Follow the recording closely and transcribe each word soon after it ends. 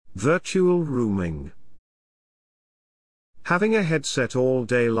Virtual rooming. Having a headset all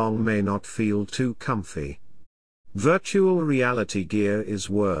day long may not feel too comfy. Virtual reality gear is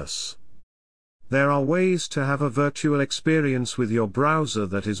worse. There are ways to have a virtual experience with your browser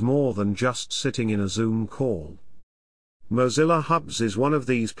that is more than just sitting in a Zoom call. Mozilla Hubs is one of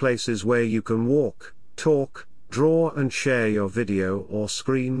these places where you can walk, talk, draw and share your video or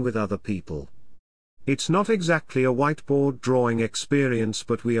screen with other people. It's not exactly a whiteboard drawing experience,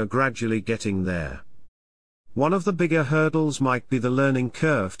 but we are gradually getting there. One of the bigger hurdles might be the learning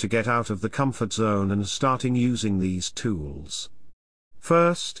curve to get out of the comfort zone and starting using these tools.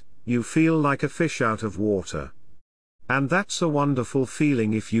 First, you feel like a fish out of water. And that's a wonderful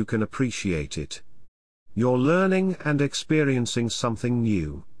feeling if you can appreciate it. You're learning and experiencing something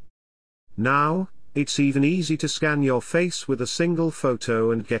new. Now, it's even easy to scan your face with a single photo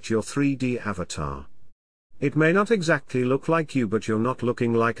and get your 3D avatar. It may not exactly look like you, but you're not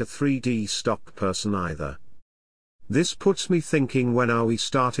looking like a 3D stock person either. This puts me thinking, when are we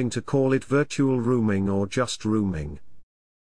starting to call it virtual rooming or just rooming?